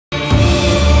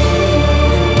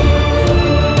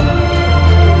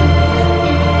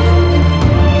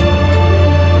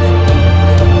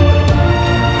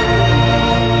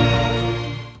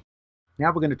Now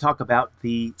we're going to talk about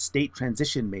the state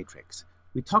transition matrix.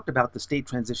 We talked about the state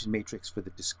transition matrix for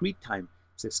the discrete time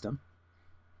system.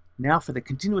 Now for the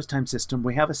continuous time system,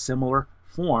 we have a similar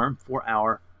form for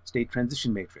our state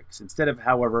transition matrix. Instead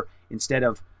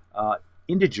of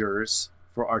integers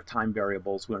for our time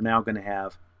variables, we're now going to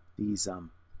have these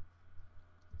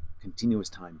continuous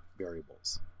time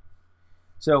variables.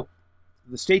 So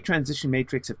the state transition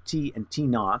matrix of t and t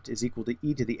naught is equal to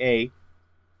e to the a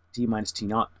t minus t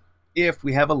naught if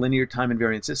we have a linear time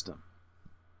invariant system.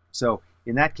 So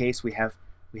in that case, we have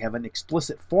an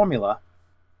explicit formula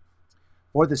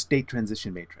for the state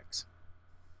transition matrix.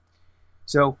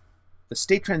 So the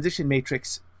state transition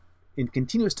matrix in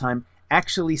continuous time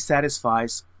actually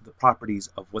satisfies the properties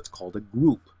of what's called a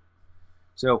group.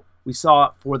 So we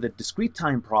saw for the discrete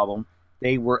time problem,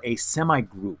 they were a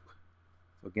semi-group.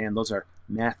 Again, those are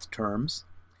math terms.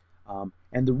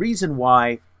 And the reason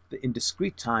why in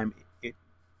discrete time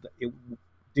it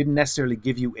didn't necessarily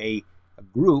give you a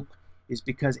group is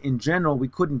because in general we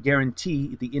couldn't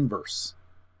guarantee the inverse.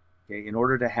 Okay? In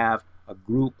order to have a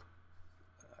group,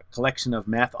 a collection of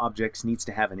math objects needs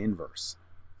to have an inverse.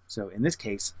 So in this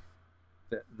case,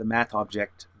 the math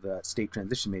object, the state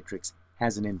transition matrix,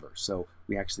 has an inverse. So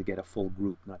we actually get a full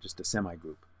group, not just a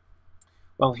semi-group.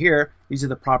 Well, here, these are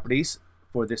the properties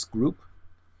for this group.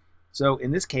 So in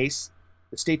this case,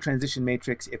 the state transition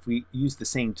matrix, if we use the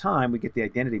same time, we get the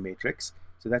identity matrix.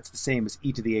 So that's the same as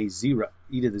e to the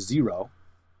zero,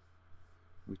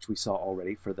 which we saw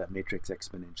already for the matrix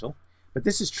exponential. But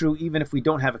this is true even if we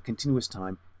don't have a continuous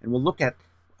time. And we'll look at,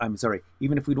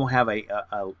 even if we don't have a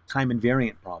time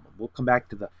invariant problem. We'll come back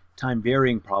to the time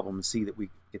varying problem and see that we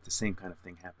get the same kind of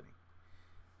thing happening.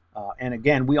 And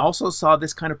again, we also saw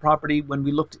this kind of property when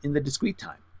we looked in the discrete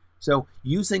time. So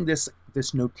using this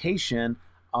notation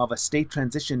of a state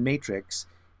transition matrix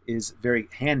is very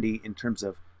handy in terms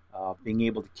of being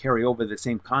able to carry over the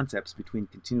same concepts between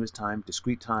continuous time,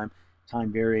 discrete time,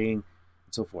 time varying,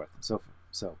 and so forth. So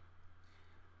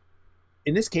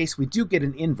in this case, we do get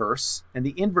an inverse, and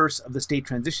the inverse of the state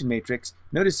transition matrix,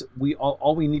 notice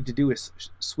all we need to do is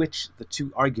switch the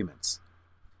two arguments.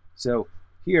 So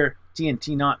here, t and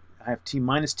t naught, I have t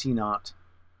minus t naught.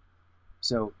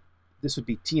 So this would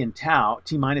be t and tau,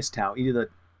 t minus tau, e to the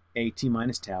a t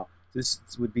minus tau. This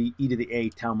would be e to the a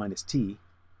tau minus t.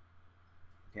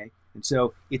 Okay, and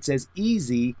so it's as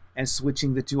easy as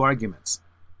switching the two arguments.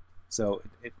 So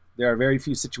there are very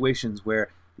few situations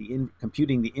where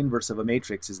computing the inverse of a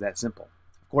matrix is that simple.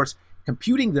 Of course,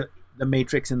 computing the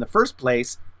matrix in the first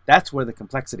place, that's where the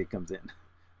complexity comes in.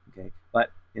 Okay,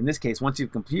 but in this case, once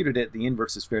you've computed it, the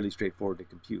inverse is fairly straightforward to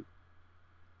compute.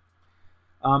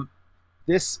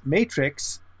 This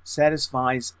matrix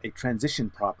satisfies a transition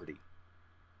property.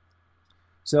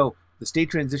 So the state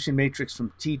transition matrix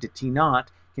from t to t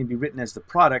naught can be written as the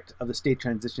product of the state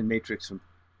transition matrix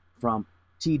from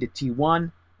t to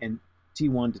t1 and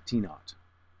t1 to t naught.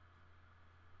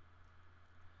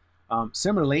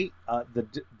 Similarly,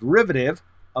 the derivative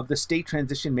of the state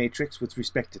transition matrix with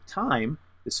respect to time,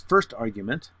 this first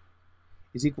argument,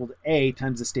 is equal to a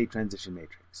times the state transition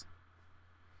matrix.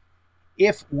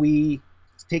 If we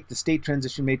take the state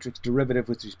transition matrix derivative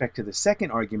with respect to the second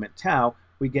argument, tau,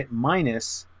 we get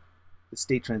minus the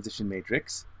state transition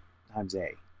matrix times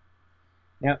a.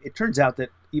 Now, it turns out that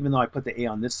even though I put the a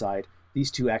on this side,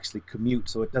 these two actually commute,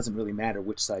 so it doesn't really matter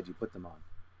which side you put them on.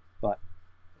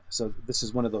 So this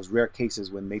is one of those rare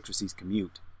cases when matrices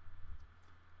commute.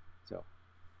 So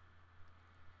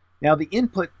now the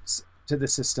inputs to the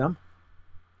system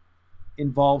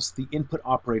involves the input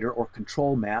operator or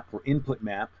control map or input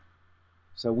map.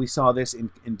 So we saw this in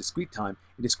discrete time.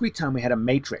 In discrete time, we had a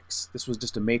matrix. This was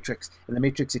just a matrix, and the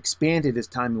matrix expanded as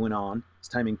time went on, as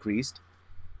time increased.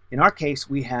 In our case,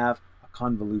 we have a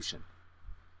convolution.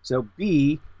 So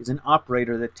B is an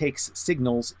operator that takes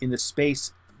signals in the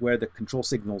space where the control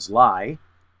signals lie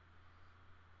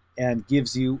and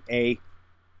gives you a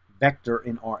vector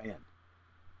in Rn.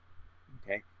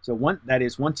 Okay, so that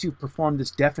is, once you've performed this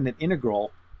definite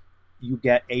integral, you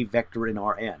get a vector in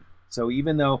Rn. So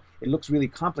even though it looks really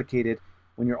complicated,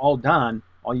 when you're all done,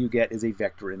 all you get is a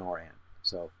vector in Rn.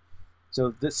 So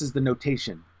this is the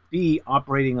notation. B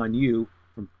operating on U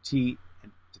from t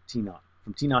to t naught,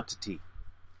 from t naught to t.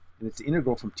 And it's the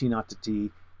integral from t naught to t.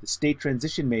 The state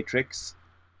transition matrix,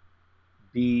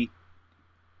 B,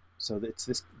 so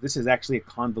this is actually a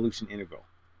convolution integral.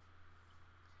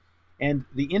 And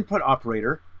the input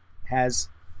operator has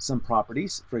some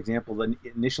properties. For example, the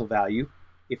initial value.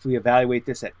 If we evaluate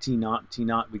this at t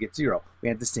naught, we get 0. We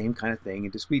had the same kind of thing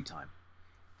in discrete time.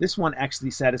 This one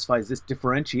actually satisfies this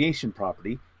differentiation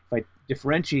property. If I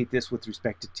differentiate this with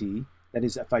respect to t, That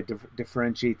is, if I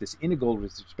differentiate this integral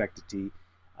with respect to t,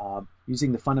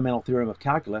 using the fundamental theorem of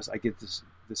calculus, I get this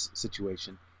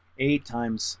situation. A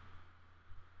times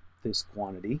this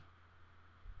quantity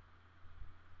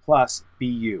plus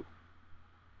bu.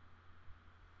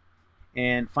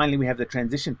 And finally, we have the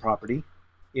transition property.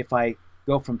 If I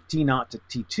go from t0 to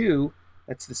t2,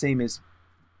 that's the same as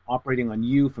operating on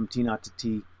u from t0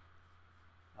 to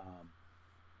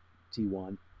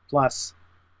t1 plus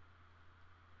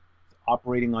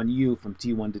operating on u from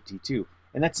t1 to t2.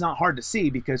 And that's not hard to see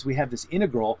because we have this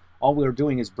integral. All we're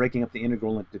doing is breaking up the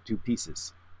integral into two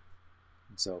pieces.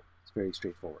 And so it's very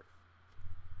straightforward.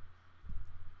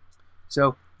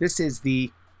 So this is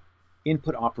the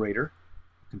input operator,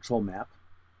 control map.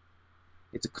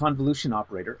 It's a convolution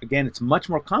operator. Again, it's much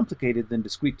more complicated than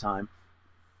discrete time.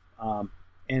 And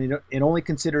it only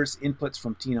considers inputs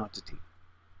from t0 to t.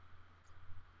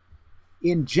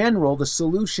 In general, the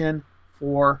solution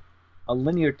for a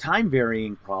linear time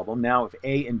varying problem, now if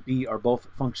a and b are both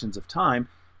functions of time,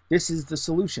 this is the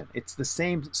solution. It's the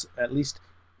same, at least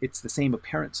it's the same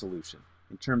apparent solution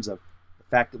in terms of the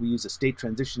fact that we use a state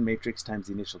transition matrix times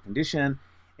the initial condition,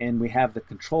 and we have the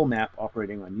control map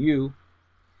operating on u.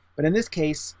 But in this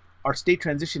case, our state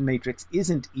transition matrix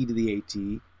isn't e to the at,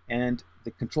 and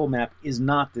the control map is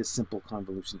not this simple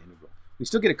convolution integral. We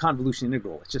still get a convolution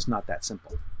integral, it's just not that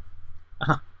simple.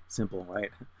 Simple,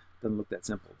 right? Doesn't look that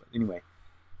simple, but anyway.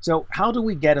 So how do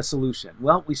we get a solution?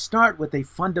 Well, we start with a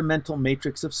fundamental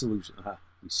matrix of solution.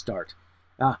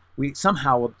 We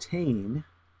somehow obtain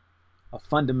a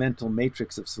fundamental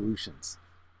matrix of solutions.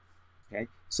 Okay,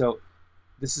 so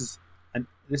this is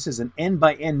an n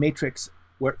by n matrix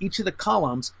where each of the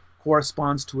columns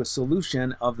corresponds to a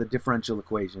solution of the differential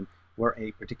equation or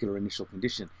a particular initial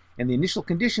condition. And the initial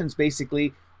conditions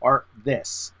basically are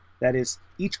this. That is,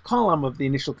 each column of the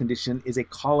initial condition is a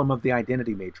column of the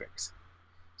identity matrix.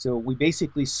 So we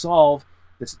basically solve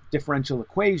this differential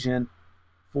equation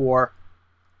for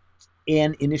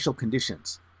n initial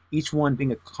conditions, each one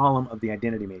being a column of the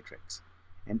identity matrix.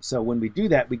 And so when we do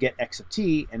that, we get x of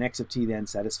t, and x of t then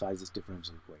satisfies this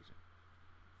differential equation.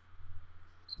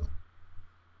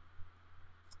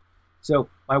 So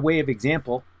by way of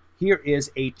example, here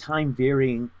is a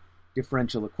time-varying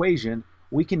differential equation.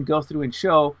 We can go through and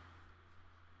show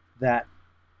that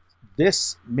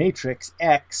this matrix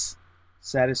X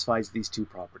satisfies these two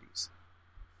properties.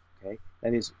 Okay,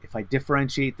 that is, if I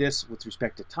differentiate this with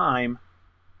respect to time,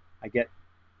 I get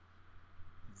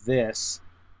this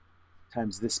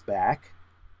times this back,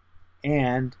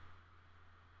 and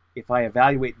if I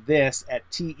evaluate this at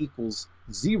t equals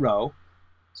 0,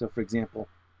 so for example,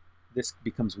 this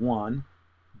becomes 1,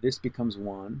 this becomes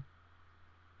 1,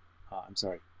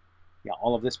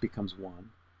 all of this becomes 1.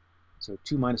 So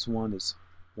 2 minus 1 is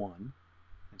 1,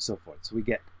 and so forth. So we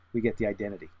get the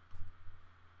identity.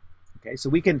 Okay, so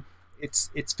we can, it's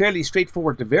fairly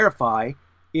straightforward to verify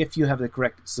if you have the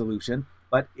correct solution,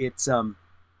 but it's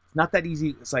not that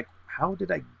easy. It's like, how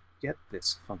did I get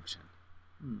this function?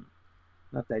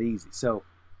 Not that easy. So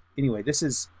anyway, this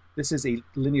is a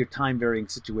linear time varying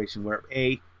situation where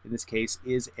A, in this case,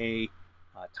 is a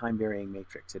time varying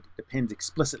matrix. It depends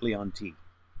explicitly on t.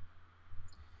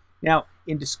 Now,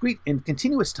 in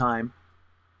continuous time,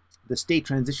 the state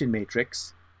transition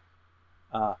matrix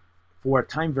for a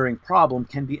time varying problem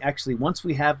can be actually, once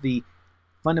we have the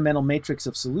fundamental matrix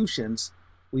of solutions,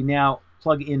 we now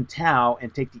plug in tau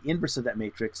and take the inverse of that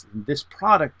matrix, and this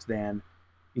product then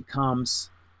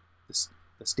becomes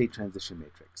the state transition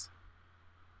matrix.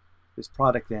 This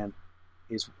product then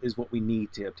is what we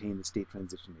need to obtain the state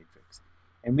transition matrix.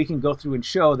 And we can go through and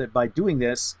show that by doing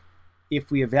this, if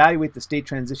we evaluate the state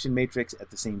transition matrix at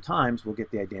the same times, we'll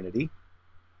get the identity.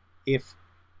 It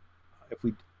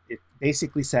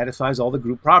basically satisfies all the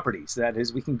group properties. That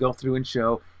is, we can go through and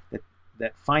show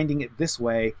that finding it this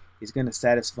way is going to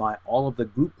satisfy all of the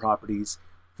group properties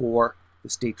for the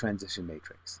state transition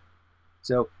matrix.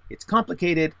 So it's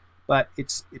complicated, but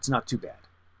it's not too bad.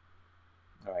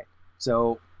 All right.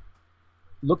 So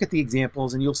look at the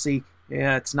examples, and you'll see,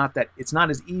 yeah, it's not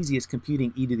as easy as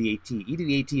computing e to the at. E to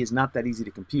the at is not that easy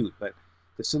to compute, but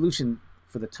the solution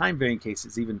for the time varying case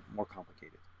is even more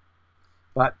complicated.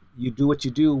 But you do what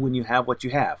you do when you have what you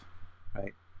have,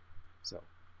 right?